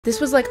This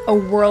was like a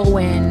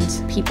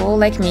whirlwind. People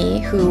like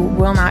me who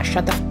will not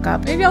shut the fuck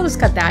up. Maybe I'll just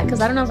cut that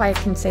because I don't know if I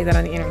can say that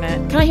on the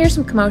internet. Can I hear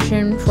some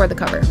commotion for the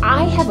cover?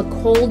 I have a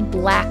cold,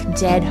 black,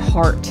 dead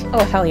heart.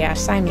 Oh, hell yeah,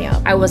 sign me up.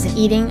 I wasn't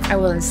eating, I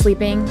wasn't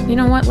sleeping. You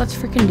know what? Let's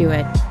freaking do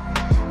it.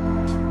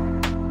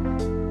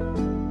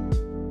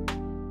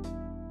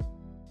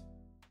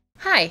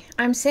 Hi,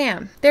 I'm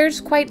Sam. There's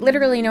quite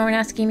literally no one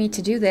asking me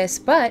to do this,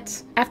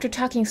 but after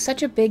talking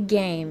such a big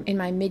game in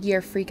my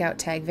mid-year freakout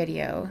tag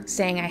video,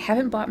 saying I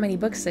haven't bought many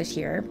books this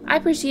year, I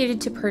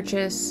proceeded to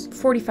purchase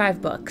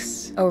 45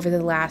 books over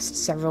the last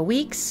several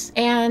weeks,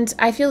 and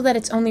I feel that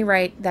it's only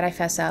right that I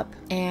fess up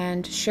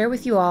and share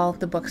with you all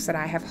the books that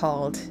I have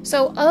hauled.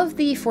 So of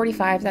the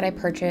 45 that I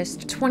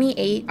purchased,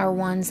 28 are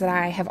ones that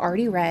I have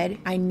already read.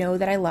 I know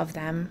that I love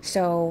them,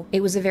 so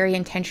it was a very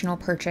intentional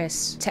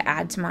purchase to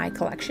add to my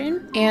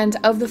collection. And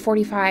of the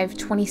 45,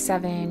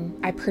 27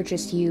 I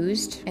purchased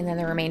used, and then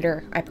the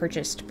remainder I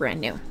purchased brand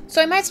new.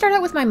 So I might start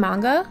out with my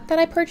manga that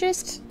I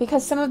purchased,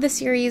 because some of the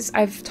series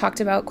I've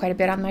talked about quite a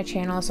bit on my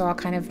channel, so I'll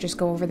kind of just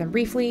go over them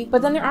briefly.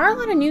 But then there are a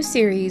lot of new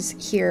series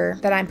here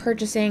that I'm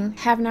purchasing,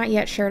 have not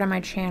yet shared on my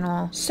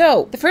channel.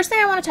 So the first thing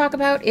I want to talk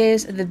about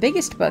is the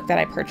biggest book that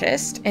I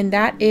purchased, and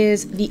that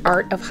is The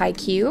Art of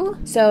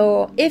Haikyu.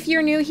 So if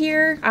you're new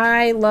here,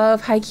 I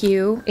love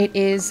Haikyu. It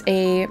is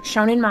a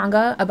shonen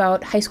manga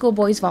about high school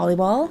boys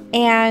volleyball.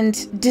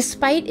 And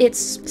despite its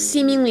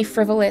seemingly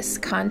frivolous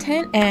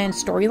content and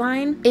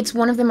storyline, it's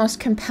one of the most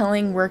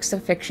compelling works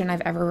of fiction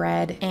I've ever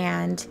read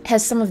and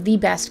has some of the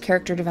best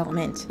character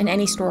development in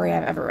any story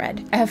I've ever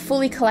read. I have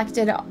fully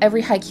collected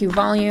every Haikyu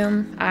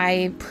volume.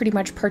 I pretty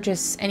much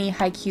purchase any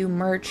Haikyu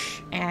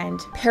merch and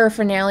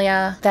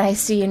paraphernalia that I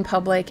see in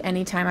public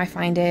anytime I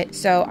find it.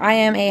 So I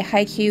am a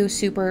Haikyu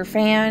super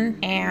fan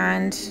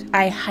and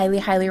I highly,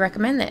 highly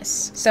recommend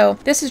this. So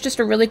this is just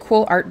a really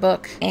cool art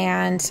book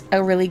and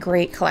a really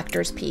great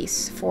collector's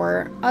piece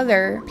for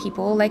other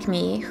people like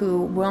me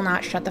who will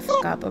not shut the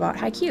fuck up about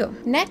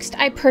Haikyu. Next,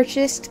 I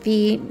purchased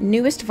the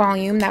newest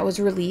volume that was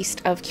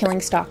released of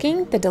Killing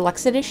Stalking, the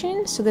deluxe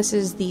edition. So this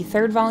is the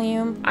third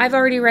volume. I've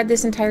already read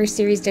this entire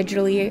series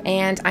digitally,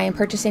 and I am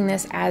purchasing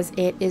this as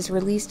it is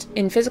released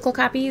in physical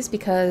copies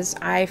because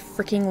I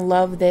freaking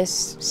love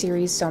this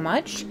series so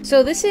much.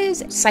 So this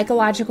is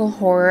psychological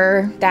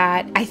horror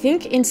that I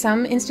think in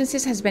some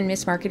instances has been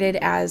mismarketed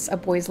as a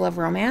boys love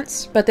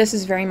romance, but this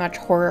is very much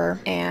horror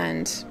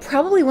and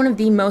probably one of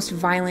the most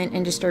violent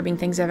and disturbing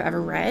things I've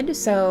ever read.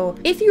 So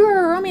if you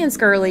are a romance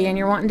girly and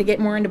you're wanting to get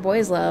more into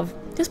boys love,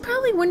 this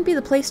probably wouldn't be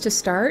the place to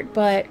start,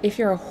 but if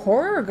you're a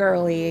horror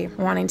girly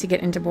wanting to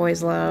get into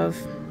boys love,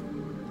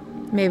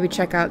 maybe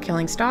check out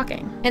Killing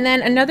Stalking. And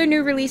then another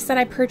new release that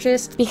I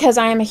purchased because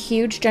I am a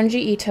huge Junji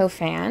Ito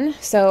fan,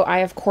 so I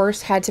of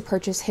course had to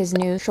purchase his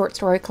new short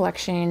story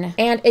collection.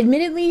 And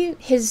admittedly,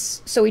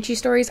 his Soichi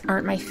stories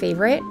aren't my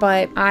favorite,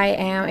 but I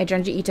am a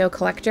Junji Ito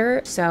collector,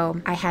 so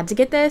I had to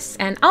get this.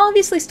 And I'll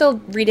obviously still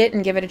read it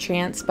and give it a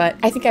chance, but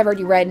I think I've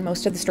already read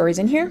most of the stories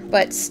in here.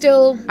 But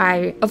still,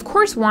 I of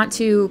course want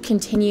to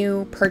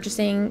continue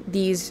purchasing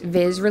these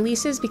Viz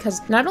releases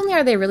because not only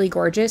are they really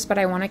gorgeous, but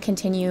I want to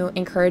continue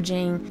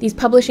encouraging these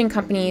publishing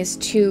companies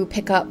to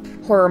pick up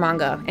horror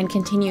manga and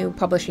continue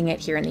publishing it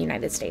here in the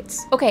United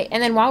States. Okay,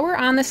 and then while we're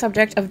on the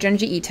subject of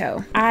Junji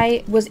Ito,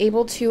 I was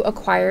able to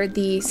acquire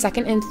the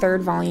second and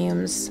third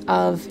volumes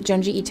of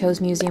Junji Ito's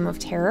Museum of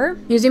Terror.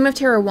 Museum of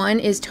Terror 1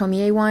 is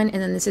Tomie 1,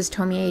 and then this is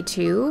Tomie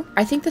 2.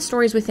 I think the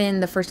stories within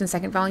the first and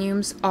second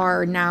volumes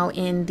are now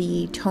in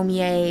the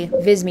Tomie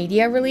Viz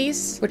Media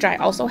release, which I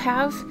also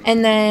have.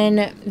 And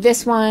then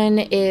this one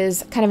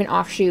is kind of an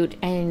offshoot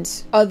and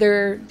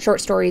other short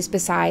stories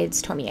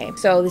besides Tomie.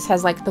 So this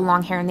has like The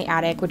Long Hair in the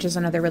Attic, which is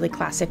another really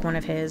classic one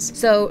of his.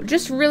 So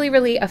just really,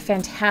 really a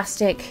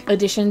fantastic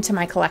addition to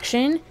my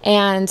collection.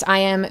 And I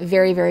am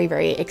very, very,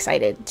 very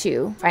excited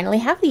to finally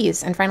have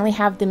these and finally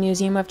have the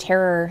Museum of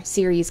Terror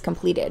series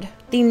completed.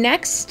 The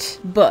next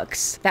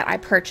books that I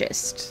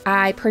purchased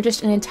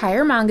an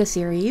entire manga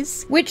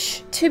series,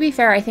 which to be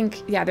fair, I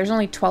think, yeah, there's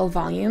only 12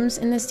 volumes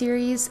in this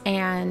series.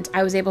 And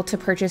I was able to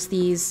purchase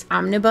these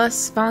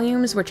omnibus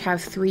volumes, which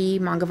have 3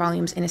 manga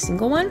volumes in a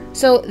single one.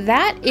 So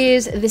that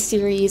is the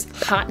series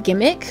Hot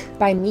Gimmick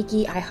by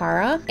Miki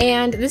Aihara.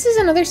 And this is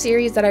another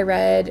series that I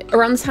read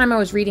around the time I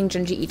was reading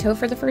Junji Ito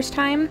for the first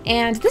time.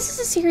 And this is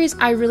a series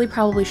I really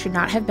probably should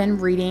not have been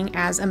reading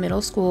as a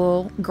middle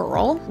school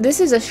girl. This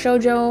is a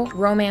shoujo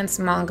romance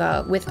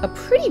manga with a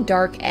pretty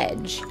dark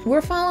edge.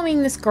 We're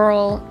following this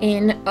girl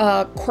in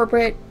a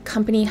corporate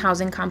company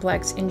housing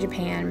complex in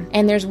Japan,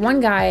 and there's one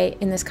guy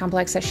in this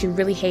complex that she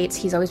really hates.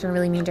 He's always been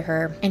really mean to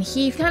her, and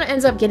he kind of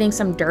ends up getting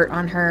some dirt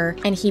on her,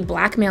 and he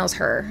blackmails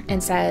her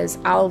and says,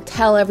 "I'll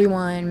tell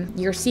everyone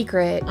your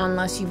secret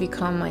unless you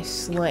become my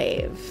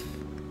slave."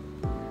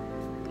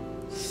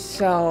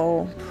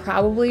 So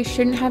probably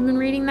shouldn't have been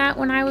reading that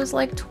when I was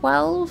like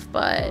 12,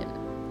 but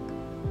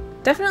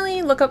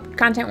definitely look up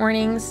content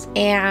warnings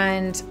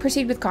and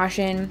proceed with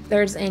caution.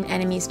 There's an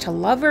enemies to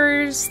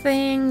lovers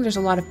thing. There's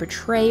a lot of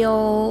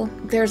betrayal.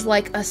 There's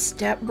like a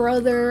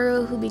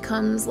stepbrother who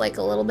becomes like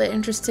a little bit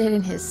interested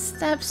in his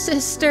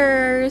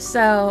stepsister.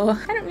 So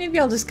maybe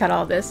I'll just cut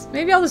all this.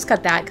 Maybe I'll just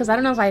cut that because I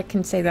don't know if I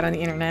can say that on the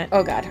internet.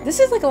 Oh god. This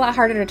is like a lot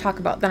harder to talk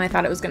about than I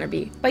thought it was going to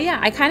be. But yeah,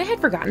 I kind of had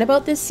forgotten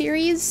about this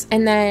series,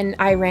 and then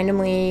I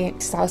randomly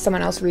saw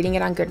someone else reading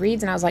it on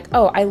Goodreads, and I was like,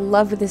 oh, I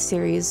loved this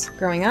series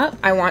growing up.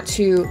 I want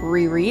to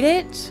reread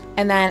it.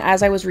 And then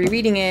as I was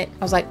rereading it,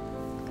 I was like,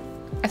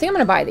 I think I'm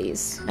gonna buy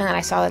these. And then I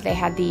saw that they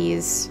had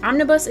these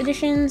omnibus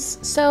editions,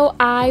 so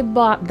I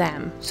bought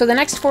them. So the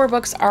next 4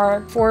 books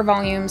are 4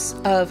 volumes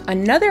of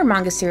another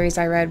manga series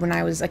I read when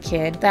I was a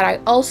kid that I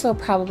also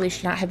probably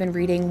should not have been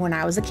reading when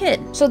I was a kid.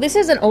 So this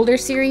is an older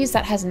series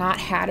that has not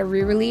had a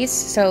re-release,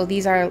 so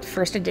these are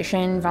first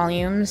edition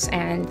volumes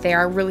and they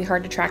are really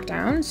hard to track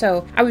down.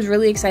 So I was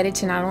really excited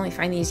to not only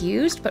find these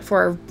used, but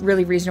for a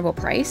really reasonable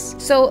price.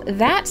 So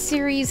that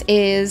series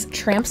is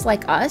Tramps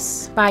Like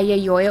Us by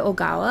Yayoi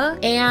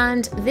Ogawa,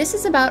 and this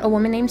is about a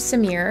woman named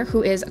Samir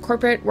who is a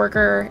corporate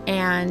worker,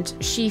 and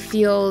she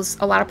feels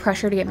a lot of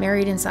pressure to get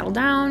married and settle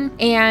down,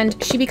 and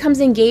she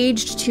becomes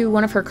engaged to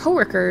one of her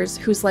coworkers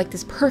who's like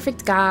this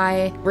perfect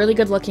guy, really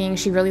good looking,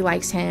 she really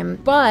likes him,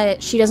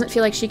 but she doesn't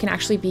feel like she can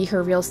actually be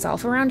her real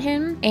self around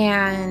him.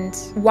 And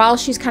while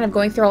she's kind of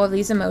going through all of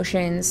these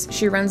emotions,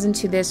 she runs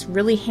into this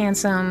really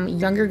handsome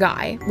younger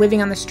guy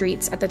living on the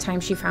streets at the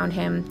time she found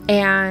him,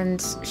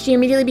 and she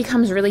immediately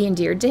becomes really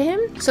endeared to him.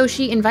 So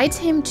she invites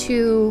him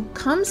to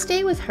come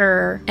stay with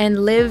her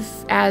and live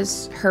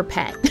as her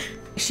pet.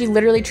 She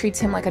literally treats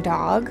him like a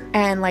dog,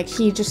 and like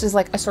he just is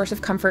like a source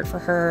of comfort for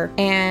her.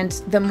 And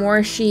the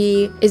more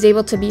she is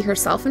able to be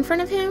herself in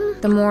front of him,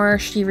 the more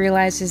she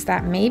realizes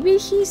that maybe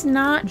he's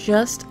not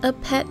just a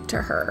pet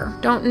to her.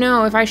 Don't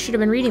know if I should have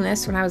been reading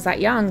this when I was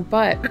that young,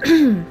 but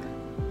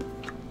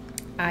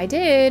I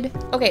did.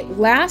 Okay,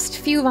 last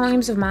few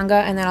volumes of manga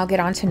and then I'll get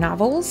on to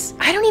novels.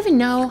 I don't even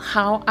know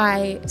how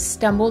I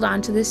stumbled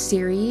onto this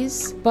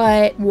series,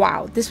 but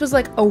wow, this was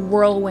like a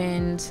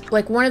whirlwind.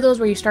 Like one of those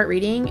where you start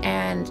reading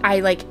and I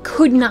like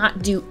could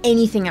not do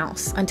anything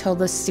else until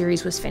this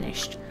series was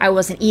finished. I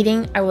wasn't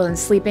eating, I wasn't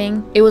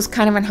sleeping. It was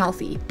kind of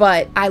unhealthy,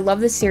 but I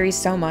love this series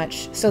so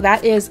much. So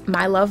that is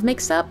My Love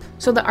Mix-Up.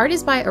 So the art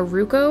is by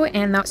Aruko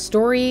and the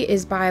story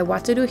is by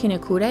Wataru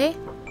Hinekure.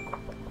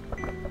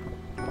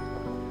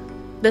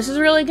 This is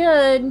really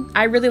good.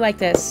 I really like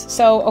this.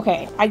 So,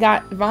 okay, I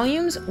got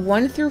volumes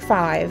 1 through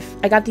 5.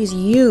 I got these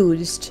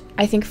used,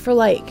 I think for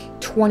like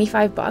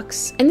 25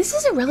 bucks. And this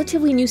is a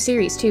relatively new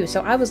series too,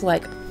 so I was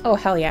like, oh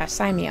hell yeah,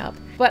 sign me up.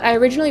 But I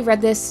originally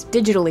read this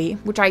digitally,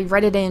 which I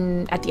read it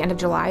in at the end of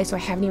July, so I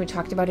haven't even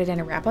talked about it in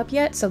a wrap-up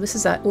yet. So this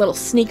is a little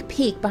sneak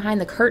peek behind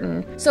the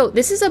curtain. So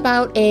this is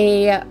about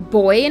a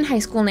boy in high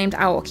school named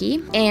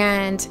Aoki,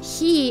 and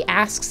he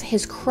asks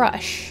his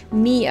crush,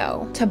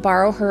 Mio, to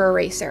borrow her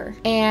eraser.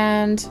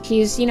 And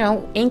he's, you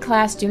know, in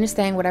class doing his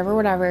thing,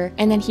 whatever,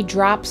 and then he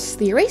drops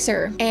the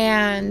eraser,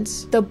 and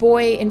the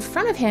boy in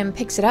front of him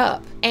picks it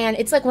up. And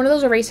it's like one of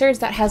those erasers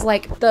that has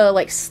like the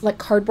like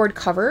cardboard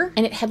cover,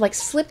 and it had like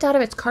slipped out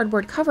of its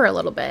cardboard cover a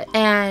little bit,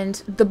 and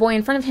the boy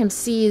in front of him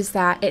sees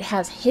that it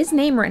has his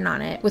name written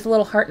on it with a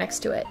little heart next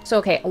to it. So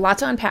okay, a lot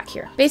to unpack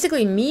here.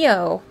 Basically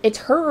Mio, it's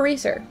her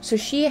eraser, so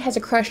she has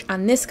a crush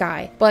on this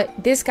guy, but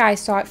this guy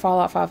saw it fall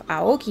off of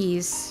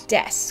Aoki's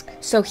desk,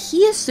 so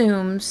he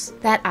assumes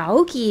that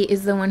Aoki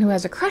is the one who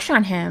has a crush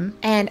on him.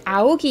 And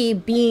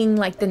Aoki, being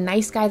like the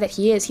nice guy that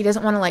he is, he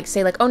doesn't want to like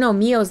say like, oh no,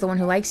 Mio's the one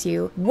who likes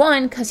you.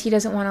 1, because he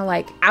doesn't want to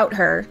like out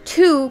her.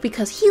 2,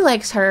 because he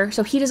likes her,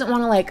 so he doesn't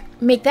want to like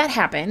make that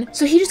happen.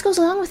 So he just goes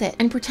along with it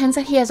and pretends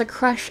that he has a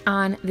crush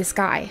on this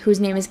guy whose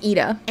name is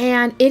Ida.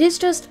 And it is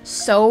just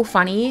so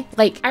funny.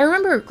 Like, I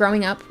remember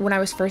growing up when I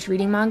was first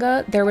reading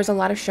manga, there was a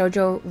lot of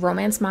shoujo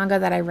romance manga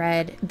that I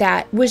read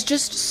that was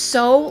just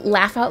so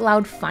laugh out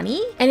loud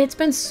funny. And it's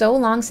been so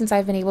long since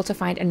I've been able to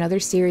find another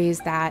series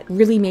that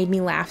really made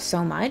me laugh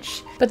so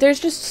much. But there's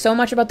just so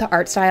much about the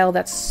art style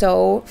that's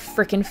so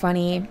freaking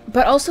funny,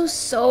 but also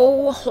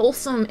so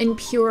wholesome and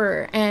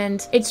pure.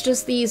 And it's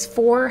just these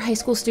 4 high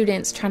school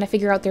students trying to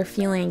figure out their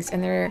feelings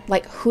and their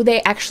like who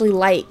they actually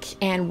like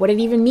and what it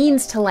even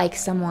means to like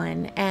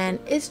someone. And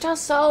it's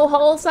just so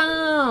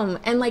wholesome.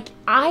 And like,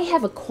 I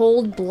have a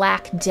cold,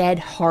 black, dead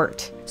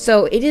heart.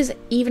 So it is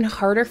even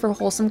harder for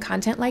wholesome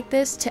content like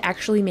this to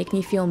actually make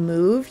me feel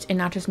moved and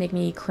not just make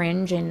me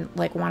cringe and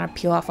like want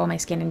to peel off all my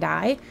skin and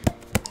die.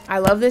 I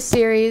love this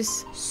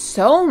series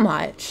so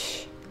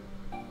much.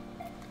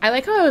 I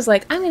like how I was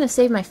like, I'm going to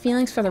save my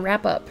feelings for the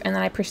wrap up, and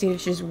then I proceeded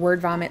to just word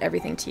vomit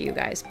everything to you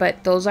guys.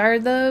 But those are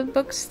the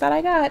books that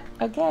I got.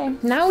 Okay.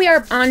 Now we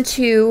are on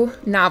to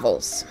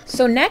novels.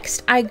 So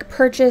next I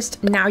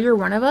purchased Now You're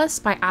One of Us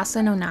by Asa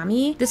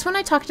Nonami. This one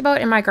I talked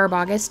about in my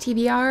Garbagas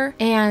TBR,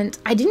 and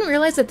I didn't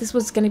realize that this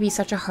was going to be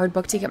such a hard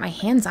book to get my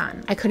hands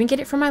on. I couldn't get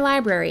it from my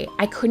library.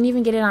 I couldn't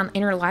even get it on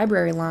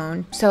interlibrary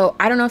loan. So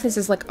I don't know if this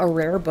is like a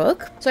rare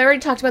book. So I already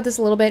talked about this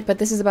a little bit, but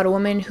this is about a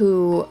woman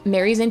who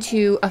marries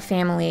into a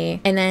family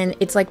and then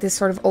it's like this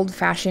sort of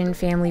old-fashioned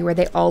family where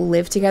they all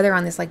live together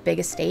on this like big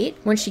estate.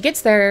 When she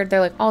gets there, they're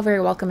like all very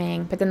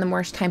welcoming, but then the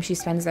more time she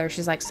spends there,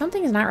 she's like,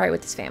 something is not right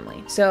with this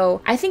family.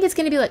 So I think it's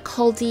gonna be like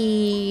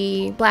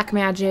culty, black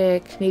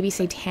magic, maybe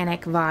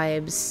satanic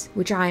vibes,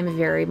 which I'm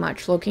very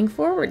much looking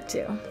forward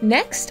to.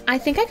 Next, I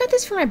think I got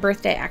this for my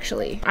birthday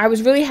actually. I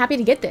was really happy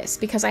to get this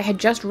because I had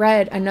just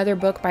read another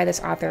book by this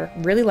author,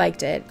 really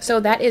liked it. So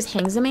that is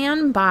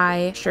Hangsaman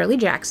by Shirley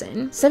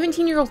Jackson.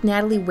 17-year-old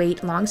Natalie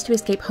Waite longs to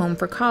escape home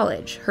for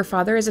college. Her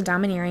father is a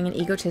domineering and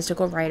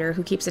egotistical writer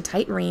who keeps a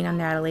tight rein on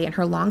Natalie and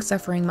her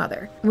long-suffering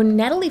mother. When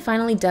Natalie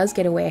finally does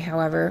get away,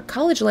 however,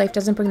 college life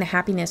doesn't bring the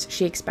happiness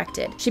she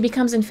expected. She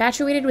becomes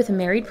infatuated with a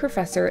married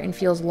professor and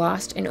feels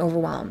lost and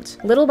overwhelmed.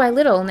 Little by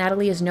little,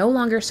 Natalie is no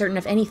longer certain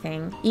of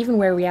anything, even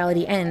where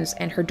reality ends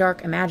and her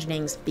dark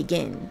imaginings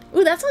begin.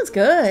 Ooh, that sounds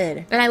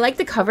good! And I like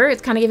the cover.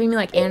 It's kind of giving me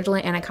like Angela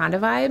Anaconda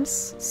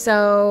vibes.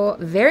 So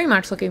very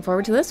much looking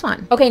forward to this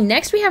one. Okay,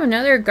 next we have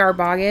another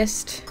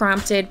Garbogist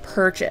prompted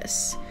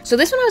purchase. So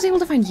this one I was able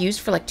to find used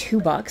for like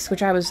 $2,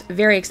 which I was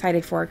very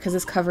excited for because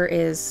this cover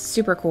is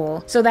super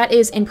cool. So that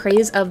is In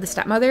Praise of the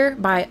Stepmother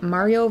by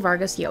Mario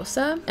Vargas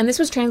Llosa. And this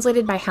was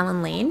translated by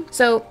Helen Lane.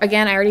 So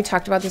again, I already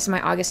talked about this in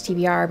my August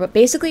TBR, but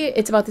basically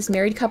it's about this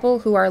married couple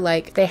who are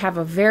like, they have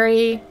a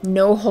very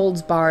no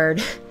holds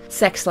barred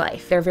sex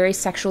life. They're very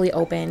sexually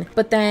open.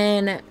 But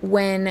then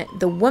when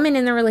the woman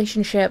in the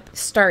relationship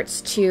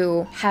starts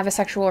to have a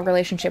sexual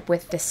relationship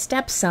with the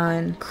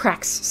stepson,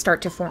 cracks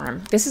start to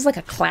form. This is like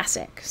a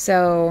classic.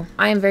 So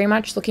I am very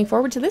much looking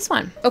forward to this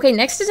one. Okay,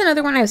 next is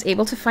another one I was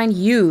able to find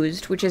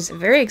used, which is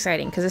very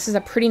exciting because this is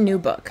a pretty new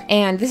book.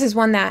 And this is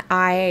one that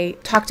I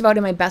talked about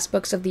in my best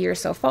books of the year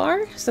so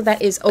far. So that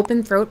is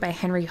Open Throat by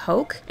Henry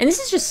Hoke. And this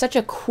is just such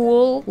a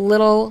cool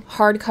little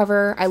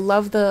hardcover. I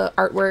love the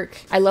artwork.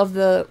 I love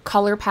the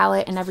color palette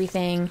and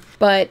everything,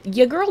 but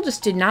your girl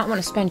just did not want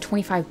to spend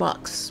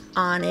 $25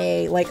 on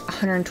a like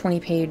 120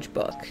 page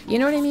book. You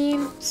know what I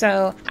mean?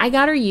 So I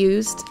got her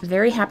used.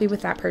 Very happy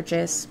with that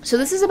purchase. So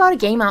this is about a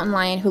gay mountain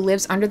lion who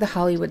lives under the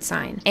Hollywood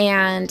sign.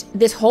 And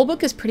this whole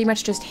book is pretty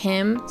much just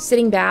him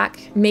sitting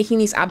back, making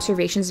these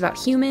observations about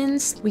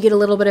humans. We get a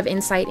little bit of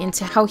insight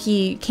into how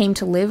he came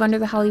to live under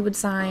the Hollywood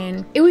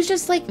sign. It was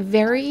just like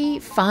very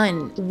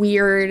fun,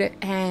 weird,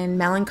 and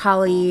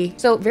melancholy.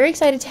 So very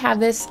excited to have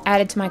this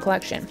added to my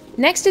collection.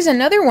 Next is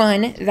another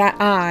one that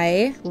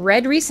I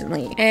read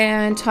recently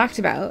and talked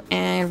about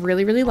and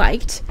really, really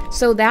liked.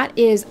 So that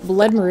is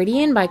Blood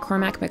Meridian by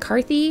Cormac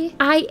McCarthy.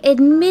 I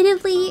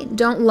admittedly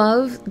don't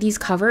love these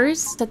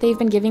covers that they've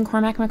been giving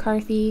Cormac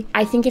McCarthy.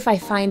 I think if I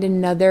find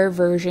another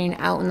version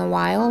out in the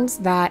wilds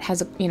that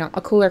has a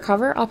cooler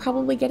cover, I'll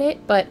probably get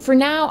it. But for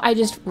now, I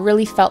just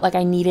really felt like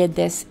I needed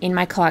this in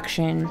my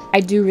collection. I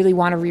do really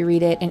want to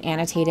reread it and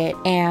annotate it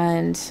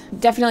and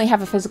definitely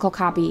have a physical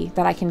copy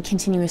that I can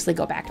continuously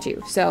go back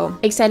to. So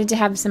excited to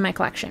have this in my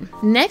collection.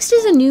 Next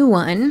is a new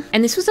one,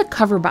 and this was a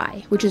cover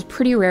buy, which is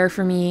pretty rare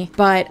for me,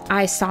 but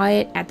I saw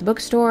it at the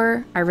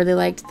bookstore. I really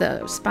liked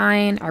the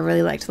spine, I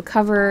really liked the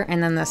cover,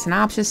 and then the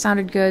synopsis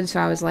sounded good, so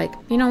I was like,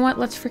 you know what,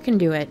 let's freaking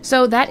do it.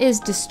 So that is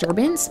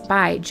Disturbance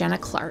by Jenna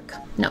Clark.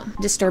 No,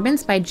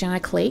 Disturbance by Jenna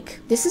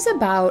Clake. This is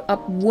about a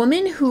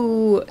woman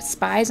who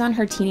spies on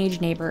her teenage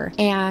neighbor,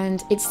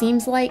 and it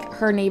seems like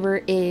her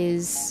neighbor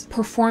is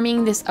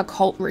performing this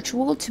occult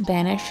ritual to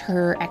banish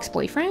her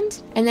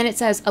ex-boyfriend. And then it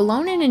says,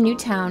 alone in a new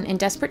town and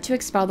desperate to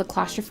expel the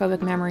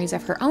claustrophobic memories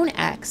of her own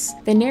ex,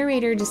 the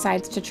narrator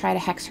decides to try to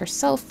hex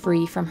herself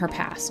free from her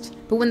past.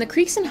 But when the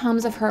creaks and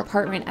hums of her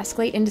apartment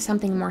escalate into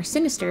something more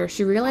sinister,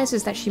 she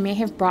realizes that she may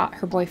have brought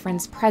her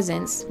boyfriend's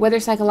presence, whether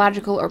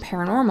psychological or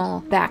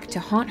paranormal, back to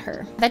haunt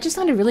her. That just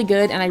sounded really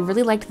good, and I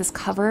really liked this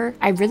cover.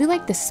 I really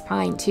liked the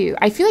spine too.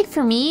 I feel like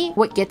for me,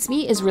 what gets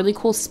me is really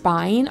cool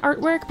spine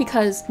artwork,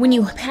 because when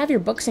you have your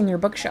books in your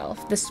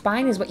bookshelf, the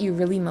spine is what you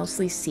really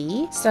mostly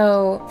see.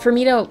 So for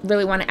me to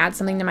really want to add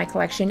something to my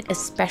collection,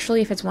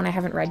 especially if it's one I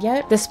haven't read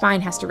yet, the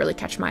spine has to really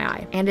catch my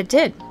eye, and it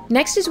did.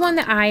 Next is one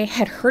that I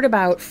had heard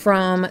about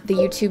from the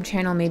YouTube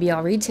channel Maybe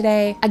I'll Read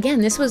Today.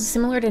 Again, this was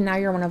similar to Now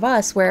You're One of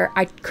Us, where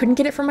I couldn't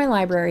get it from my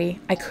library,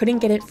 I couldn't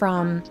get it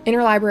from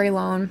interlibrary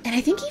loan, and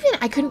I think even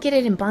I couldn't get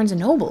it in Barnes &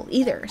 Noble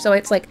either. So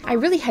it's like, I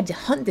really had to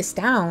hunt this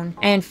down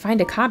and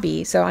find a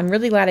copy. So I'm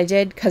really glad I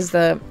did, because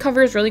the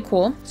cover is really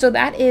cool. So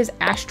that is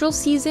Astral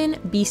Season,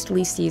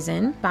 Beastly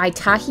Season by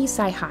Tahi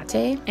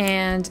Saihate.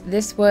 And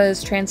this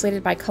was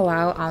translated by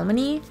Kalau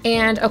Almony.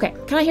 And okay,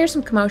 can I hear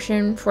some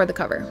commotion for the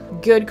cover?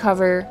 Good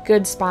cover,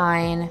 good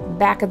spine,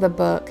 back of the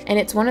book. And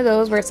it's one of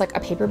those where it's like a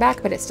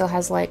paperback, but it still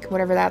has like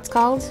whatever that's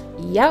called.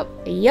 Yep.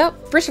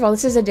 First of all,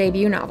 this is a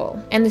debut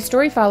novel. And the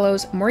story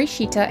follows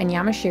Morishita and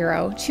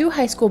Yamashiro, two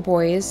high school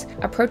boys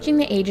approaching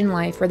the age in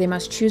life where they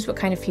must choose what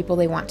kind of people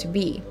they want to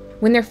be.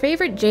 When their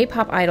favorite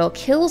J-pop idol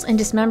kills and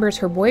dismembers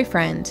her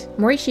boyfriend,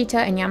 Morishita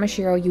and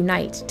Yamashiro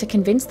unite to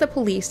convince the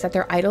police that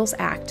their idol's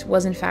act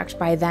was in fact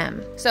by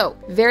them. So,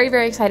 very,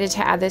 very excited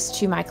to add this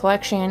to my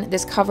collection.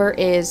 This cover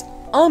is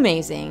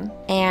amazing,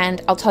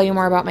 and I'll tell you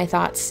more about my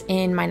thoughts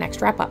in my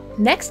next wrap-up.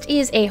 Next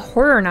is a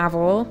horror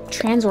novel,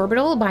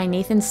 Transorbital by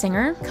Nathan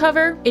Singer.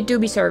 Cover, it do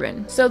be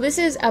serving. So this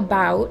is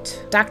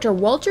about Dr.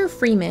 Walter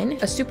Freeman,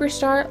 a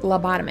superstar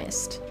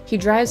lobotomist. He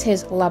drives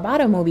his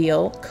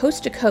lobotomobile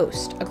coast to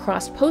coast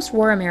across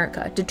post-war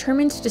America,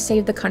 determined to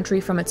save the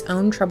country from its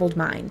own troubled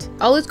mind.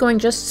 All is going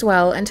just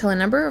swell until a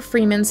number of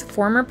Freeman's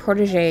former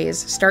protégés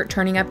start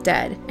turning up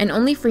dead, and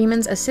only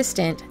Freeman's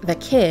assistant, the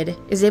Kid,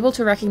 is able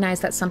to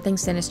recognize that something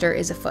sinister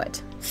is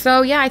afoot.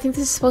 So yeah, I think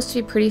this is supposed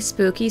to be pretty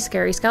spooky,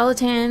 scary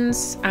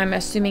skeletons. I'm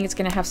assuming it's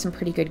gonna have some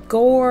pretty good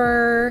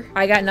gore.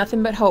 I got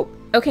nothing but hope.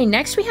 Okay,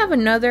 next we have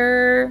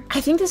another,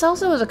 I think this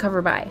also was a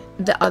cover by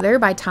The Other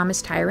by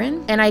Thomas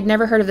Tyron, and I'd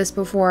never heard of this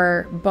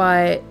before,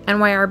 but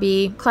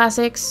NYRB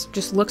classics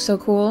just look so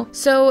cool.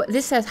 So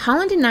this says,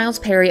 Holland and Niles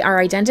Perry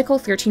are identical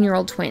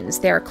 13-year-old twins.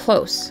 They are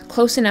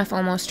close enough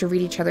almost to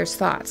read each other's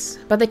thoughts,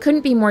 but they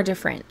couldn't be more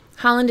different.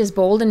 Holland is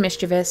bold and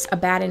mischievous, a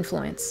bad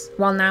influence,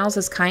 while Niles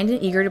is kind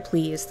and eager to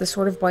please, the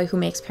sort of boy who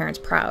makes parents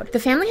proud. The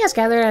family has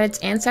gathered at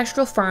its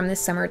ancestral farm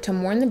this summer to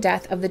mourn the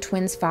death of the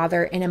twins'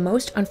 father in a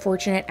most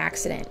unfortunate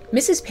accident.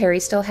 Mrs. Perry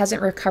still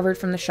hasn't recovered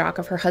from the shock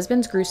of her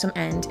husband's gruesome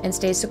end and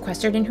stays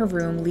sequestered in her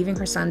room, leaving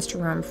her sons to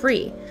roam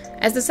free.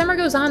 As the summer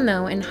goes on,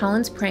 though, and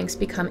Holland's pranks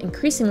become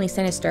increasingly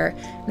sinister,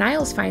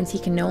 Niles finds he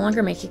can no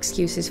longer make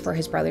excuses for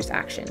his brother's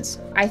actions.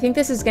 I think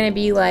this is going to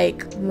be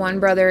like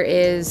one brother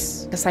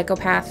is a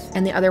psychopath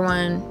and the other one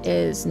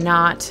is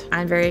not.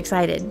 I'm very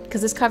excited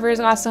because this cover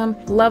is awesome.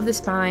 Love the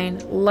spine.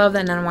 Love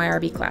that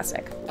NYRB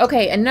classic.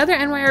 Okay, another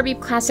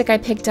NYRB classic I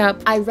picked up.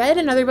 I read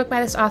another book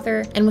by this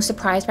author and was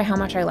surprised by how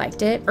much I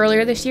liked it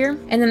earlier this year.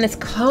 And then this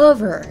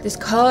cover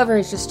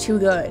is just too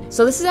good.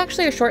 So this is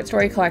actually a short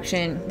story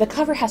collection. The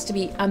cover has to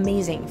be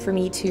amazing for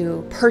me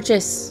to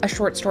purchase a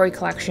short story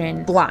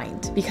collection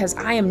blind because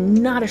I am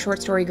not a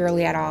short story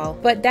girly at all.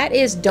 But that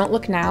is Don't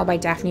Look Now by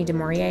Daphne du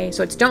Maurier.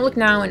 So it's Don't Look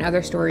Now and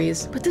other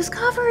stories. But this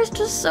cover is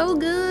just so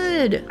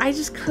good. I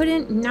just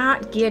couldn't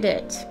not get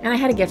it. And I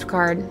had a gift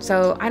card,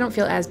 so I don't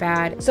feel as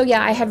bad. So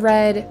yeah, I had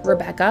read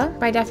Rebecca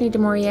by Daphne du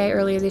Maurier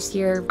earlier this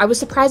year. I was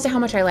surprised at how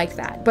much I liked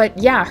that. But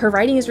yeah, her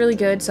writing is really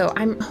good, so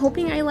I'm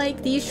hoping I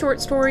like these short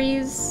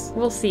stories.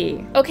 We'll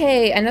see.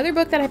 Okay, another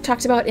book that I've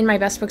talked about in my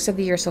best books of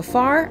the year so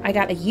far. I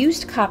got a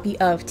used copy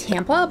of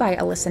Tampa by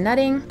Alissa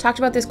Nutting. Talked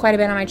about this quite a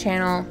bit on my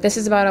channel. This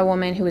is about a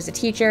woman who was a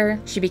teacher.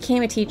 She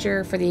became a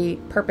teacher for the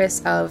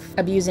purpose of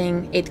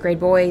abusing 8th grade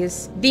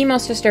boys. The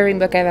most disturbing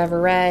book I've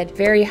ever read.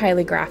 Very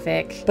highly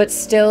graphic, but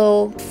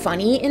still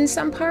funny in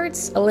some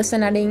parts. Alissa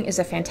Nutting is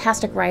a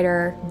fantastic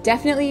writer.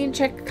 Definitely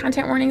check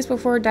content warnings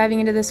before diving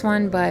into this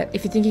one, but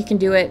if you think you can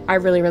do it, I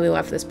really, really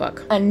love this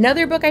book.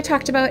 Another book I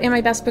talked about in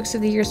my best books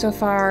of the year so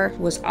far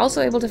was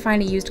also able to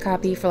find a used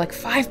copy for like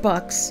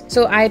 $5.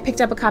 So I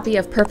picked up a copy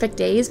of Perfect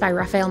Days by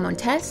Raphael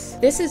Montes.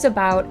 This is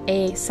about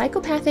a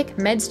psychopathic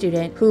med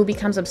student who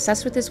becomes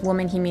obsessed with this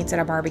woman he meets at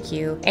a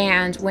barbecue,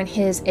 and when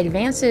his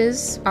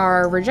advances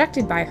are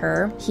rejected by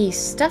her, he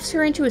stuffs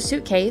her into a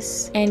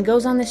suitcase and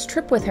goes on this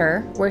trip with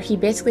her where he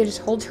basically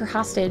just holds her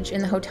hostage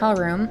in the hotel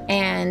room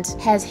and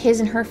has his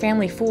and her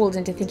family fooled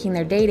into thinking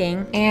they're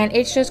dating, and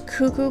it's just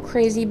cuckoo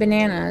crazy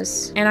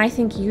bananas, and I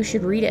think you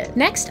should read it.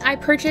 Next, I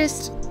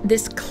purchased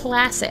this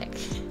classic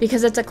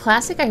because it's a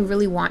classic I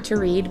really want to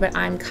read, but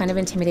I'm kind of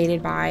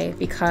intimidated by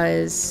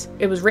because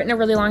it was written a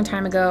really long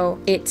time ago.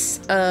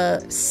 It's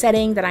a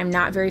setting that I'm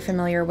not very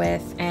familiar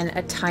with and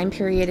a time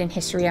period in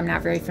history I'm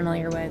not very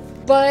familiar with.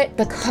 But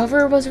the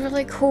cover was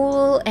really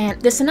cool and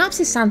the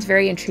synopsis sounds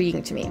very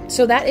intriguing to me.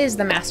 So that is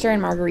The Master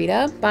and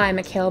Margarita by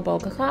Mikhail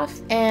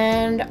Bulgakov.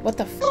 And what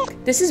the fuck?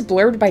 This is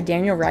blurbed by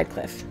Daniel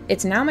Radcliffe.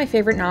 It's now my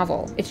favorite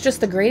novel. It's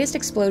just the greatest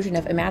explosion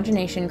of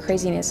imagination,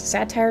 craziness,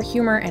 satire,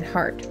 humor, and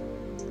heart.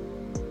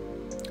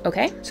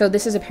 Okay, so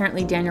this is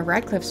apparently Daniel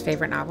Radcliffe's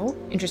favorite novel.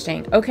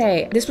 Interesting.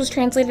 Okay, this was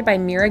translated by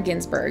Mira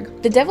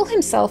Ginsburg. The devil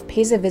himself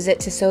pays a visit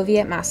to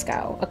Soviet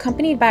Moscow.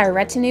 Accompanied by a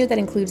retinue that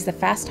includes the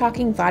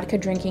fast-talking,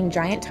 vodka-drinking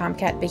giant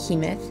tomcat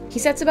Behemoth, he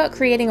sets about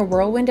creating a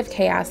whirlwind of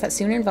chaos that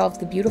soon involves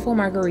the beautiful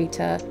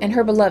Margarita and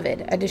her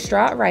beloved, a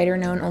distraught writer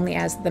known only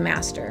as the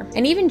Master,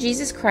 and even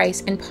Jesus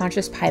Christ and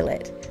Pontius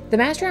Pilate. The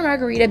Master and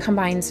Margarita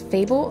combines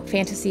fable,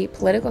 fantasy,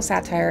 political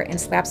satire,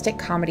 and slapstick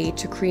comedy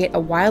to create a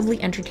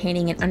wildly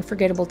entertaining and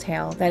unforgettable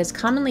tale that is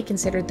commonly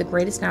considered the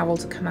greatest novel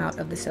to come out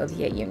of the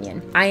Soviet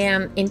Union. I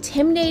am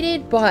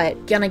intimidated,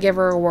 but gonna give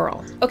her a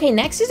whirl. Okay,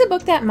 next is a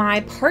book that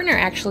my partner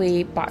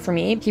actually bought for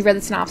me. He read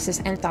the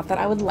synopsis and thought that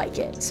I would like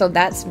it, so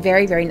that's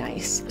very, very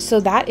nice. So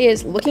that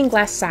is Looking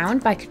Glass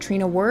Sound by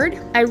Catriona Ward.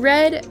 I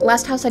read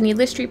Last House on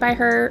Needless Street by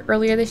her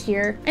earlier this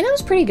year, and it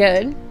was pretty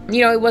good.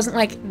 You know, it wasn't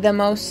like the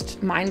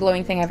most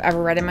mind-blowing thing I've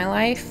ever read in my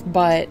life,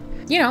 but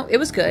you know, it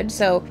was good.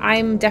 So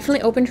I'm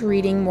definitely open to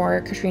reading more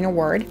Catriona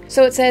Ward.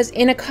 So it says,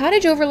 in a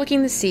cottage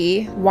overlooking the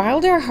sea,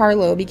 Wilder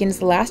Harlow begins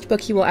the last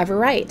book he will ever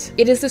write.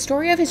 It is the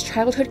story of his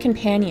childhood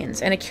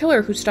companions and a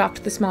killer who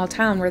stalked the small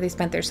town where they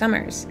spent their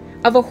summers.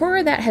 Of a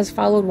horror that has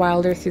followed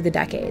Wilder through the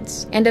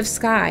decades. And of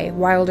Skye,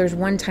 Wilder's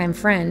one-time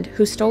friend,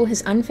 who stole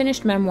his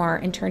unfinished memoir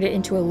and turned it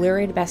into a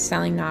lurid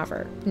best-selling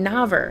novel.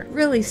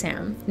 Really,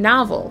 Sam?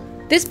 Novel.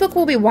 This book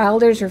will be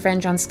Wilder's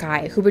revenge on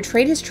Skye, who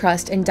betrayed his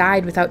trust and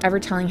died without ever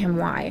telling him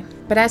why.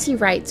 But as he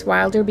writes,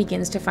 Wilder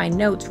begins to find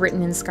notes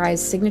written in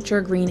Skye's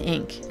signature green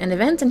ink, and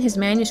events in his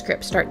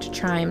manuscript start to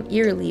chime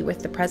eerily with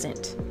the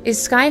present.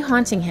 Is Skye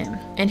haunting him?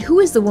 And who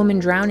is the woman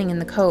drowning in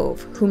the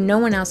cove, whom no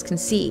one else can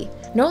see?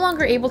 No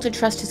longer able to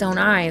trust his own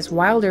eyes,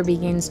 Wilder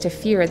begins to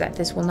fear that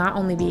this will not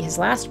only be his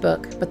last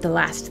book, but the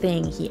last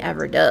thing he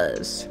ever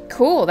does.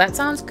 Cool, that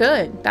sounds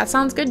good. That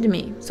sounds good to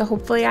me, so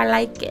hopefully I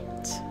like it.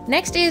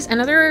 Next is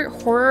another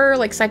horror,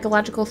 like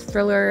psychological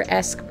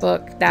thriller-esque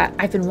book that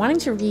I've been wanting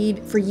to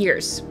read for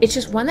years. It's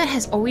just one that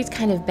has always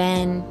kind of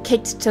been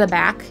kicked to the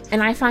back,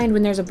 and I find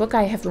when there's a book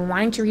I have been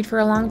wanting to read for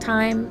a long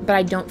time, but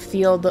I don't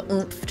feel the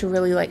oomph to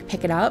really like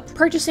pick it up,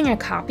 purchasing a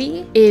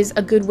copy is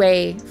a good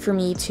way for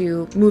me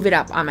to move it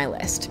up on my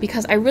list,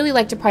 because I really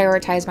like to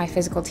prioritize my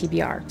physical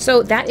TBR.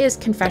 So that is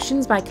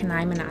Confessions by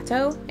Kanai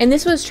Minato, and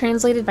this was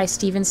translated by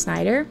Steven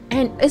Snyder,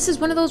 and this is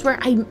one of those where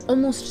I'm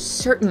almost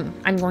certain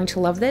I'm going to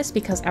love this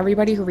because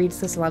everybody who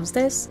reads this loves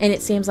this, and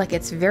it seems like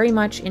it's very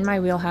much in my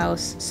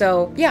wheelhouse.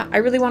 So yeah, I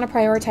really want to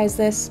prioritize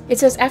this. It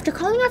says, after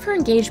calling off her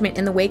engagement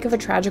in the wake of a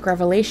tragic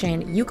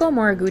revelation, Yuko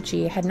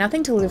Moriguchi had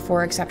nothing to live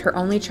for except her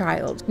only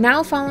child.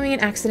 Now, following an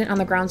accident on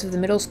the grounds of the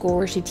middle school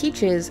where she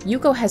teaches,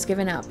 Yuko has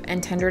given up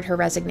and tendered her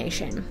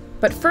resignation.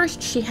 But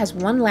first, she has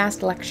one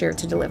last lecture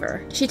to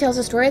deliver. She tells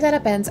a story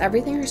that upends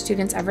everything her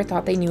students ever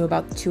thought they knew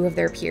about two of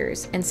their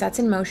peers, and sets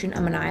in motion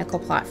a maniacal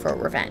plot for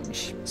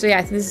revenge. So yeah,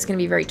 I think this is going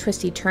to be very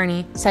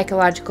twisty-turny,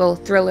 psychological,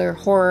 thriller,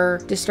 horror,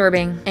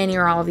 disturbing, any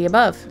or all of the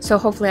above. So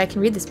hopefully I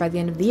can read this by the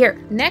end of the year.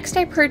 Next,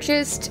 I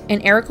purchased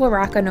an Eric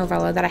LaRocca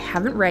novella that I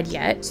haven't read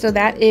yet. So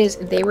that is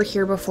They Were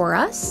Here Before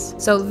Us.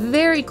 So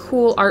very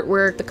cool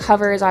artwork. The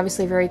cover is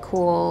obviously very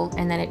cool,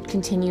 and then it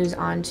continues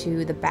on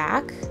to the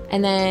back.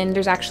 And then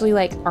there's actually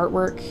like artwork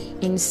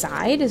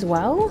inside as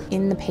well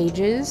in the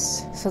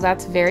pages, so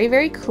that's very,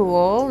 very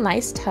cool.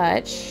 Nice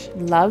touch,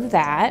 love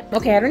that.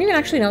 Okay, I don't even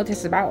actually know what this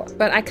is about,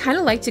 but I kind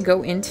of like to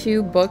go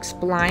into books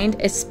blind,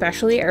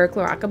 especially Eric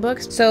LaRocca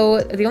books.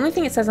 So the only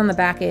thing it says on the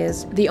back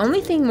is, the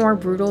only thing more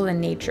brutal than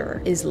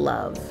nature is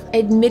love.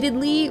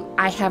 Admittedly,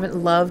 I haven't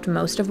loved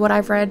most of what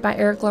I've read by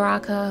Eric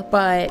LaRocca,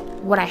 but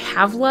what I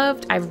have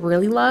loved, I've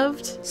really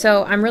loved.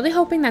 So I'm really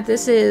hoping that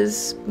this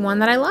is one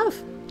that I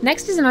love.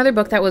 Next is another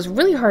book that was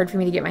really hard for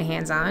me to get my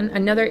hands on.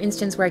 Another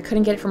instance where I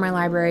couldn't get it from my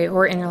library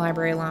or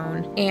interlibrary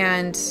loan.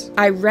 And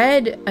I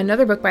read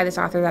another book by this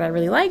author that I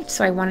really liked,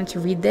 so I wanted to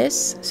read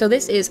this. So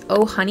this is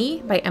Oh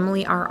Honey by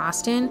Emily R.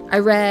 Austin. I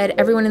read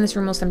Everyone in This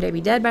Room Will Someday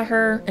Be Dead by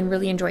her and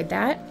really enjoyed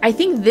that. I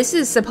think this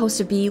is supposed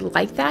to be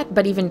like that,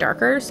 but even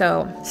darker,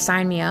 so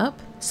sign me up.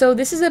 So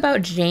this is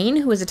about Jane,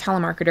 who is a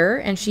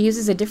telemarketer, and she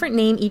uses a different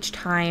name each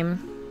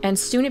time, and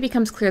soon it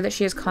becomes clear that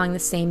she is calling the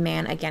same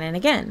man again and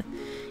again.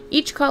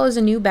 Each call is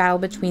a new battle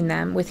between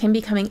them, with him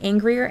becoming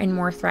angrier and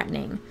more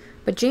threatening.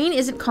 But Jane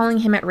isn't calling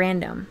him at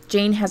random.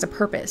 Jane has a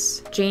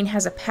purpose. Jane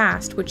has a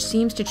past which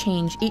seems to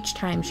change each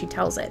time she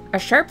tells it. A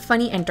sharp,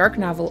 funny, and dark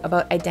novel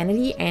about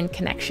identity and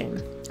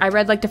connection. I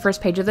read like the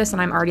first page of this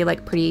and I'm already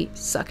like pretty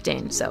sucked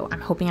in, so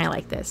I'm hoping I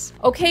like this.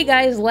 Okay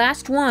guys,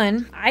 last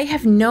one. I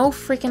have no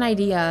freaking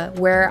idea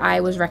where I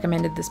was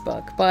recommended this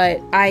book,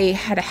 but I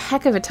had a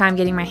heck of a time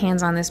getting my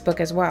hands on this book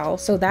as well.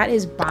 So that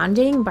is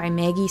Bonding by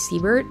Maggie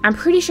Siebert. I'm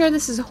pretty sure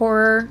this is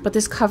horror, but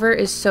this cover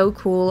is so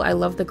cool. I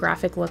love the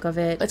graphic look of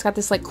it. It's got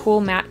this like cool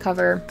matte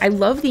cover. I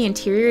love the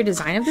interior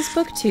design of this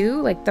book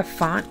too. Like the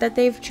font that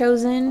they've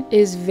chosen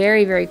is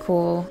very, very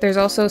cool. There's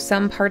also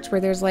some parts where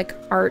there's like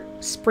art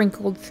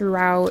sprinkled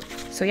throughout.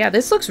 So yeah,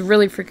 this looks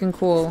really freaking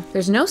cool.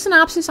 There's no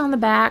synopsis on the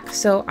back,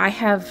 so I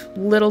have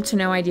little to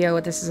no idea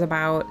what this is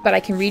about, but I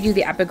can read you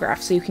the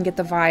epigraph so you can get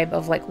the vibe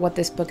of like what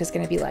this book is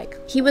going to be like.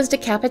 He was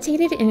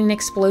decapitated in an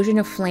explosion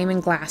of flame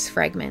and glass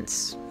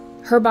fragments.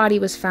 Her body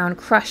was found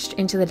crushed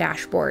into the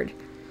dashboard.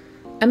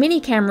 A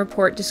minicam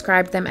report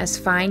described them as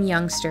fine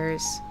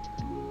youngsters.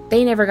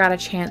 They never got a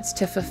chance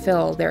to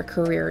fulfill their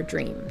career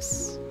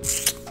dreams.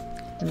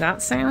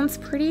 That sounds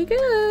pretty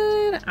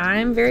good.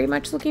 I'm very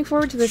much looking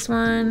forward to this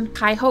one.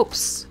 High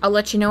hopes. I'll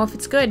let you know if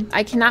it's good.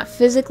 I cannot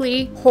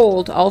physically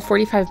hold all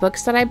 45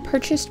 books that I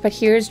purchased, but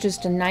here's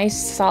just a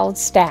nice solid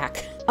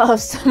stack of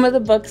some of the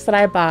books that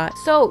I bought.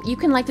 So you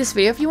can like this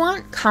video if you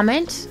want,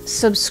 comment,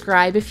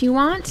 subscribe if you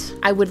want.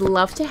 I would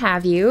love to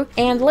have you.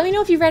 And let me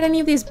know if you've read any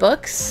of these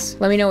books.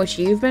 Let me know what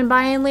you've been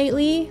buying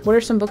lately. What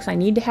are some books I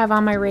need to have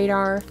on my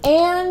radar?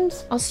 And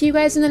I'll see you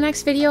guys in the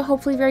next video,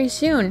 hopefully very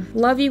soon.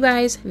 Love you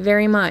guys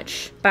very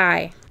much.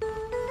 Bye.